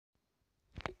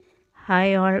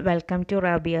Hi all welcome to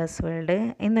റാബിയാസ് world.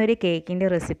 ഇന്നൊരു കേക്കിൻ്റെ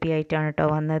recipe ആയിട്ടാണ് കേട്ടോ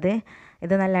വന്നത്.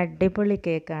 ഇത് നല്ല അടിപൊളി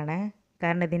കേക്കാണ്.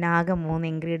 കാരണം ഇതിനാകെ 3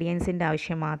 ഇൻഗ്രീഡിയൻസിൻ്റെ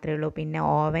ആവശ്യം മാത്രമേ ഉള്ളൂ. പിന്നെ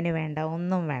ഓവന് വേണ്ട,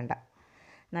 ഒന്നും വേണ്ട.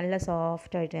 നല്ല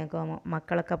സോഫ്റ്റായിട്ട് ഞങ്ങൾക്ക്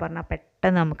മക്കളൊക്കെ പറഞ്ഞാൽ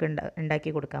പെട്ടെന്ന് നമുക്ക്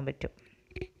ഉണ്ടാക്കി കൊടുക്കാൻ പറ്റും.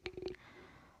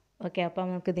 ഓക്കെ, അപ്പോൾ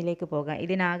നമുക്ക് ഇതിലേക്ക് പോകാം.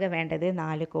 ഇതിനാകെ വേണ്ടത്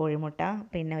 4 കോഴിമുട്ട,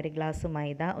 പിന്നെ ഒരു ഗ്ലാസ്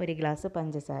മൈദ, ഒരു ഗ്ലാസ്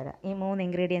പഞ്ചസാര. ഈ 3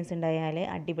 ഇൻഗ്രീഡിയൻസ് ഉണ്ടായാൽ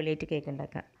അടിപൊളിയായിട്ട് കേക്ക്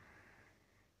ഉണ്ടാക്കാം.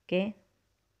 ഓക്കെ,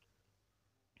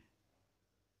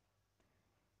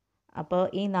 അപ്പോൾ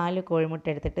ഈ 4 കോഴിമുട്ട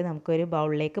എടുത്തിട്ട് നമുക്കൊരു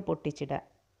ബൗളിലേക്ക് പൊട്ടിച്ചിടാം.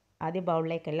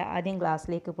 ആദ്യം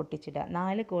ഗ്ലാസ്സിലേക്ക് പൊട്ടിച്ചിടുക.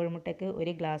 4 കോഴിമുട്ടയ്ക്ക്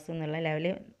ഒരു ഗ്ലാസ് എന്നുള്ള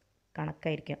ലെവല്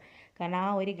കണക്കായിരിക്കും. കാരണം ആ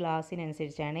ഒരു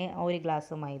ഗ്ലാസ്സിനനുസരിച്ചാണ് ഒരു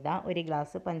ഗ്ലാസ് മൈദ, ഒരു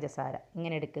ഗ്ലാസ് പഞ്ചസാര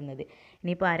ഇങ്ങനെ എടുക്കുന്നത്.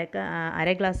 ഇനിയിപ്പോൾ അര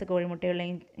ഗ്ലാസ്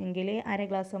കോഴിമുട്ടയുള്ളെങ്കിൽ അര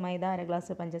ഗ്ലാസ് മൈദ, അര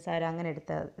ഗ്ലാസ് പഞ്ചസാര അങ്ങനെ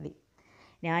എടുത്താൽ മതി.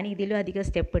 ഞാൻ ഇതിലും അധികം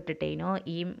സ്റ്റെപ്പ് ഇട്ടിട്ടേനോ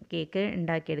ഈ കേക്ക്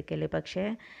ഉണ്ടാക്കിയെടുക്കൽ. പക്ഷേ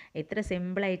ഇത്ര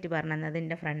സിമ്പിളായിട്ട് പറഞ്ഞത്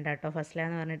എൻ്റെ ഫ്രണ്ടാട്ടോ ഫസ്ല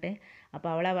എന്ന് പറഞ്ഞിട്ട്. അപ്പോൾ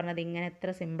അവളാണ് പറഞ്ഞത് ഇങ്ങനെ എത്ര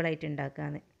സിമ്പിളായിട്ട്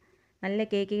ഉണ്ടാക്കാമെന്ന്. നല്ല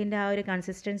കേക്കിൻ്റെ ആ ഒരു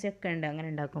കൺസിസ്റ്റൻസി ഒക്കെ ഉണ്ട് അങ്ങനെ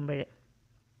ഉണ്ടാക്കുമ്പോൾ.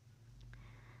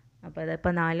 അപ്പോൾ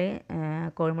അതിപ്പോൾ 4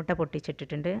 കോഴിമുട്ട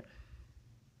പൊട്ടിച്ചിട്ടിട്ടുണ്ട്.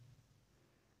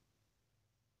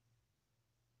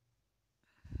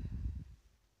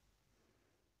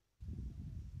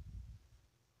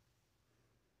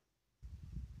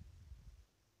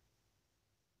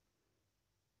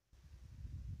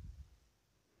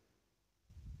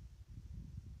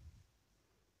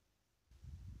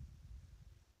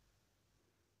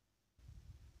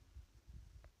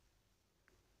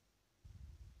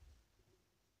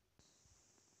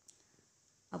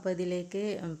 അപ്പോൾ ഇതിലേക്ക്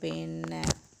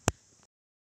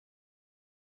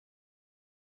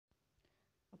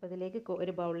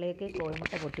ഒരു ബൗളിലേക്ക്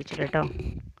കോഴിമുട്ട പൊട്ടിച്ചിട്ട് കേട്ടോ.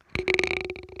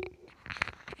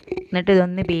 എന്നിട്ട്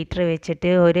ഇതൊന്ന് ബീറ്റർ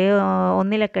വെച്ചിട്ട്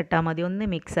ഒന്നിലൊക്കെ ഇട്ടാൽ മതി, ഒന്ന്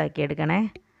മിക്സ് ആക്കി എടുക്കണേ.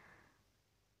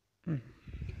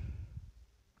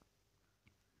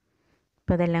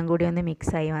 അപ്പോൾ ഇതെല്ലാം കൂടി ഒന്ന്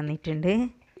മിക്സായി വന്നിട്ടുണ്ട്.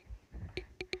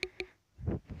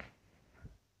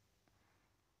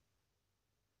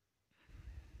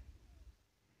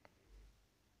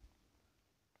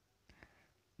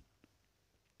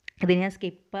 ഇത് ഞാൻ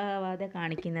സ്കിപ്പാവാതെ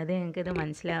കാണിക്കുന്നത് നിങ്ങൾക്കിത്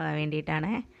മനസ്സിലാവാൻ വേണ്ടിയിട്ടാണ്.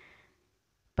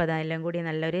 അപ്പോൾ അതെല്ലാം കൂടി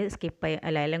നല്ലൊരു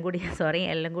എല്ലാം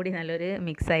കൂടി നല്ലൊരു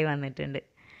മിക്സായി വന്നിട്ടുണ്ട്.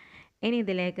 ഇനി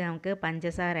ഇതിലേക്ക് നമുക്ക്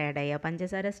പഞ്ചസാര ആഡ് ചെയ്യാം.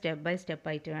 പഞ്ചസാര സ്റ്റെപ്പ് ബൈ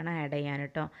സ്റ്റെപ്പായിട്ട് വേണം ആഡ് ചെയ്യാൻ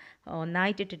കേട്ടോ.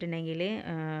 ഒന്നായിട്ട് ഇട്ടിട്ടുണ്ടെങ്കിൽ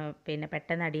പിന്നെ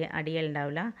പെട്ടെന്ന്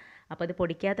അടിയലുണ്ടാവില്ല. അപ്പോൾ അത്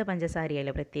പൊടിക്കാത്ത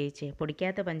പഞ്ചസാരയല്ലോ, പ്രത്യേകിച്ച്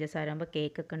പൊടിക്കാത്ത പഞ്ചസാര ആകുമ്പോൾ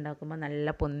കേക്കൊക്കെ ഉണ്ടാക്കുമ്പോൾ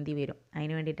നല്ല പൊന്തി വരും.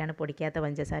 അതിന് വേണ്ടിയിട്ടാണ് പൊടിക്കാത്ത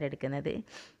പഞ്ചസാര എടുക്കുന്നത്.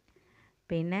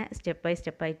 പിന്നെ സ്റ്റെപ്പ് ബൈ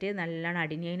സ്റ്റെപ്പായിട്ട് നല്ലോണം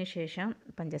അടിഞ്ഞതിന് ശേഷം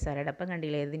പഞ്ചസാര ഇടും. അപ്പം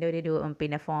കണ്ടില്ലേ ഇതിൻ്റെ ഒരു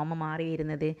ഫോം മാറി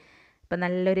വരുന്നത്. ഇപ്പം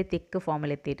നല്ലൊരു തിക്ക്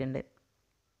ഫോമിലെത്തിയിട്ടുണ്ട്.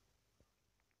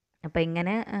 അപ്പോൾ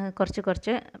ഇങ്ങനെ കുറച്ച്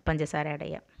കുറച്ച് പഞ്ചസാര ആഡ്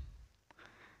ചെയ്യാം.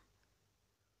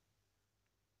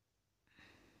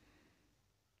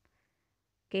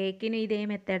 കേക്കിന് ഇതേ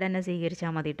മെത്തേഡ് തന്നെ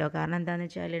സ്വീകരിച്ചാൽ മതി കേട്ടോ. കാരണം എന്താണെന്ന്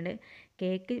വെച്ചാൽ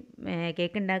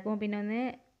കേക്ക് ഉണ്ടാക്കുമ്പോൾ പിന്നെ ഒന്ന്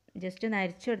ജസ്റ്റ് ഒന്ന്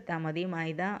അരിച്ചെടുത്താൽ മതി.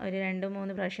 മൈദ ഒരു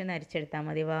 2-3 പ്രാവശ്യം ഒന്ന് അരിച്ചെടുത്താൽ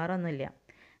മതി, വേറെ ഒന്നുമില്ല.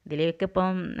 ഇതിലേക്ക്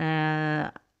ഇപ്പം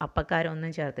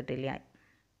അപ്പക്കാരൊന്നും ചേർത്തിട്ടില്ല.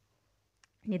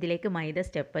 ഇതിലേക്ക് മൈദ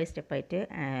സ്റ്റെപ്പ് ബൈ സ്റ്റെപ്പായിട്ട്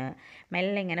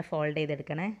മെല്ലെ ഇങ്ങനെ ഫോൾഡ്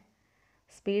ചെയ്തെടുക്കണേ.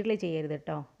 സ്പീഡിൽ ചെയ്യരുത്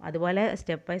കേട്ടോ. അതുപോലെ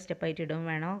സ്റ്റെപ്പ് ബൈ സ്റ്റെപ്പായിട്ട് ഇടും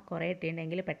വേണം. കുറേ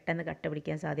ഇട്ടിട്ടുണ്ടെങ്കിൽ പെട്ടെന്ന് കട്ട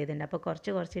പിടിക്കാൻ സാധ്യതയുണ്ട്. അപ്പോൾ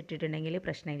കുറച്ച് ഇട്ടിട്ടുണ്ടെങ്കിൽ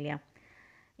പ്രശ്നമില്ല.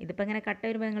 ഇതിപ്പോൾ ഇങ്ങനെ കട്ട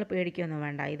വരുമ്പോൾ നിങ്ങൾ പേടിക്കുകയൊന്നും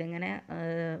വേണ്ട. ഇതിങ്ങനെ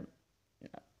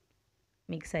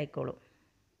മിക്സ് ആയിക്കോളും.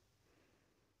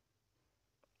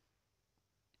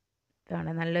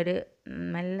 ഇതാണ്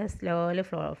നല്ല സ്ലോയിൽ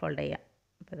ഫോൾഡ് ചെയ്യാം.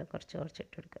 അപ്പോൾ ഇത് കുറച്ച്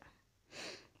ഇട്ട് കൊടുക്കുക.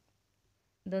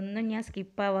 ഇതൊന്നും ഞാൻ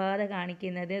സ്കിപ്പാവാതെ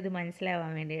കാണിക്കുന്നത് ഇത്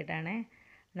മനസ്സിലാവാൻ വേണ്ടിയിട്ടാണ്.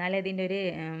 എന്നാലേ ഇതിൻ്റെ ഒരു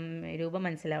രൂപം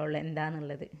മനസ്സിലാവുള്ളൂ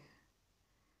എന്താണെന്നുള്ളത്.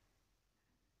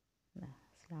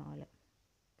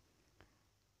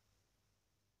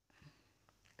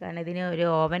 കാരണം ഇതിന് ഒരു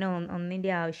ഓവൻ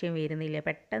ഒന്നിൻ്റെ ആവശ്യം വരുന്നില്ല,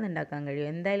 പെട്ടെന്ന് ഉണ്ടാക്കാൻ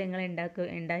കഴിയും. എന്തായാലും നിങ്ങൾ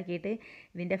ഉണ്ടാക്കിയിട്ട്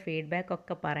ഇതിൻ്റെ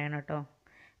ഫീഡ്ബാക്കൊക്കെ പറയണം കേട്ടോ.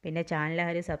 പിന്നെ ചാനൽ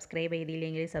ആരും സബ്സ്ക്രൈബ്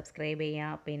ചെയ്തില്ലെങ്കിൽ സബ്സ്ക്രൈബ്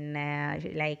ചെയ്യുക, പിന്നെ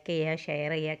ലൈക്ക് ചെയ്യുക,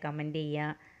 ഷെയർ ചെയ്യുക, കമൻറ്റ്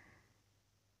ചെയ്യുക.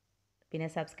 പിന്നെ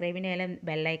സബ്സ്ക്രൈബിന് മേലെ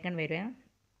ബെല്ലൈക്കൺ വരിക.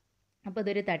 അപ്പോൾ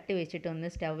ഇതൊരു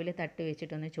സ്റ്റൗവിൽ തട്ട്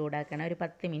വെച്ചിട്ടൊന്ന് ചൂടാക്കണം. ഒരു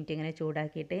 10 മിനിറ്റ് ഇങ്ങനെ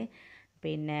ചൂടാക്കിയിട്ട്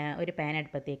പിന്നെ ഒരു പാൻ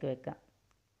അടുപ്പത്തേക്ക് വെക്കുക.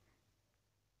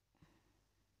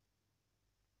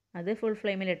 അത് ഫുൾ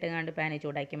ഫ്ലെയിമിലിട്ട് കണ്ട് പാൻ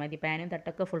ചൂടാക്കി മതി. പാനും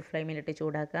തട്ടൊക്കെ ഫുൾ ഫ്ലെയിമിലിട്ട്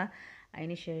ചൂടാക്കുക.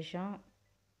 അതിന് ശേഷം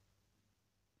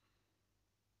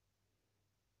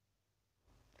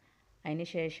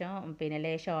പിന്നെ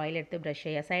ലേശം ഓയിലെടുത്ത് ബ്രഷ്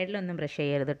ചെയ്യുക. സൈഡിലൊന്നും ബ്രഷ്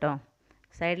ചെയ്യരുത് കേട്ടോ.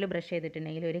 സൈഡിൽ ബ്രഷ്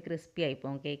ചെയ്തിട്ടുണ്ടെങ്കിൽ ഒരു ക്രിസ്പി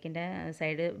ആയിപ്പോവും കേക്കിൻ്റെ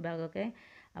സൈഡ് ഭാഗമൊക്കെ.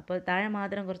 അപ്പോൾ താഴെ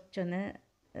മാത്രം കുറച്ചൊന്ന്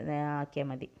ആക്കിയാൽ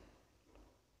മതി.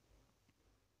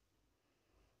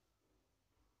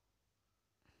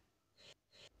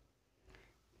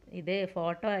 ഇത്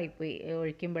ഫോട്ടോ ആയിപ്പോയി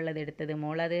ഒഴിക്കുമ്പോഴത് എടുത്തത്.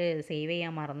 മോളത് സേവ്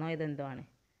ചെയ്യാൻ മറന്നോ ഇതെന്തോ ആണ്.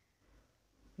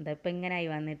 ഇതിപ്പോൾ ഇങ്ങനെ ആയി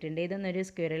വന്നിട്ടുണ്ട്. ഇതൊന്നൊരു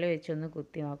സ്ക്വിറൽ വെച്ചൊന്ന്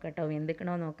കുത്തി നോക്കട്ടോ,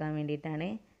 വെന്തിക്കണോ നോക്കാൻ വേണ്ടിയിട്ടാണ്.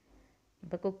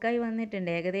 ഇപ്പോൾ കുക്കായി വന്നിട്ടുണ്ട്.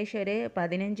 ഏകദേശം ഒരു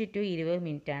 15 to 20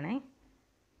 മിനിറ്റാണ്.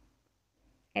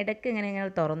 ഇടയ്ക്ക് ഇങ്ങനെ നിങ്ങൾ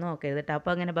തുറന്ന് നോക്കരുത് കേട്ടോ,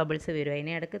 അപ്പോൾ അങ്ങനെ ബബിൾസ് വരും.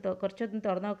 അതിന് ഇടയ്ക്ക് കുറച്ചൊന്നും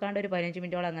തുറന്ന് നോക്കാണ്ട് ഒരു 15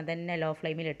 മിനിറ്റോളം അങ്ങനെ തന്നെ ലോ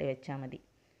ഫ്ലെയിമിലിട്ട് വെച്ചാൽ മതി.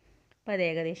 അപ്പോൾ അത്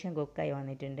ഏകദേശം കുക്കായി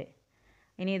വന്നിട്ടുണ്ട്.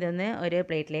 ഇനി ഇതൊന്ന് ഒരു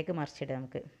പ്ലേറ്റിലേക്ക് മറിച്ചിടാം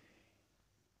നമുക്ക്.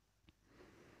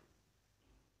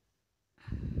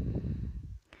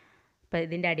 അപ്പോൾ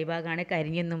ഇതിൻ്റെ അടിഭാഗമാണ്,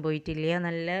 കരിഞ്ഞൊന്നും പോയിട്ടില്ല,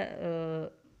 നല്ല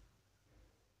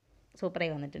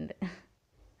സൂപ്പറായി വന്നിട്ടുണ്ട്.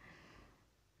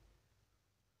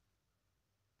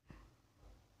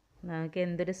 നമുക്ക്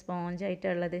എന്തൊരു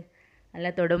സ്പോഞ്ചായിട്ടുള്ളത്, നല്ല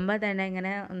തൊടുമ്പോൾ തന്നെ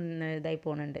ഇങ്ങനെ ഇതായി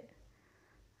പോകുന്നുണ്ട്.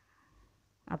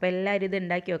 അപ്പോൾ എല്ലാവരും ഇത്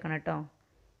ഉണ്ടാക്കി വെക്കണം കേട്ടോ.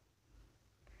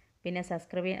 പിന്നെ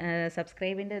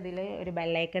സബ്സ്ക്രൈബിൻ്റെ ഇതിൽ ഒരു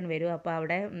ബെല്ലൈക്കൺ വരും. അപ്പോൾ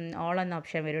അവിടെ ഓൾ എന്ന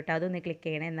ഓപ്ഷൻ വരും കേട്ടോ, അതൊന്ന് ക്ലിക്ക്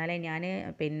ചെയ്യണേ. എന്നാലേ ഞാൻ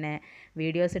പിന്നെ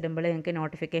വീഡിയോസ് ഇടുമ്പോൾ നിങ്ങൾക്ക്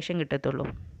നോട്ടിഫിക്കേഷൻ കിട്ടത്തുള്ളൂ.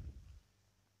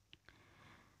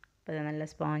 അപ്പോൾ നല്ല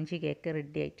സ്പോഞ്ചി കേക്ക്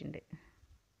റെഡി ആയിട്ടുണ്ട്.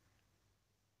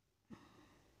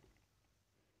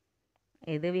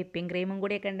 ഇത് വിപ്പിംഗ് ക്രീമും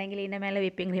കൂടിയൊക്കെ ഉണ്ടെങ്കിൽ ഇതിൻ്റെ മേലെ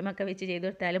വിപ്പിംഗ് ക്രീമൊക്കെ വെച്ച് ചെയ്ത്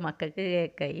കൊടുത്താൽ മക്കൾക്ക്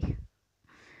കേക്കായി.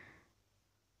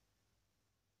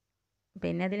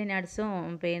 പിന്നെ അതിൽ നട്ട്സും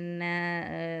പിന്നെ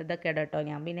ഇതൊക്കെ ഇടാം കേട്ടോ.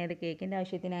 ഞാൻ പിന്നെ ഇത് കേക്കിൻ്റെ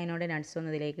ആവശ്യത്തിന് അതിനോട്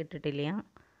നട്ട്സൊന്നും ഇതിലേക്ക് ഇട്ടിട്ടില്ല.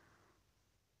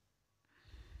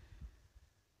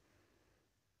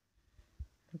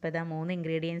 ഇപ്പോൾ ഇതാ 3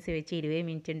 ഇൻഗ്രീഡിയൻസ് വെച്ച് 20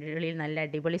 മിനിറ്റിൻ്റെ ഉള്ളിൽ നല്ല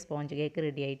അടിപൊളി സ്പോഞ്ച് കേക്ക്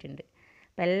റെഡി ആയിട്ടുണ്ട്.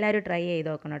 അപ്പോൾ എല്ലാവരും ട്രൈ ചെയ്ത്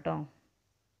നോക്കണം കേട്ടോ.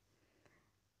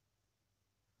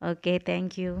 Okay,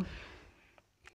 thank you.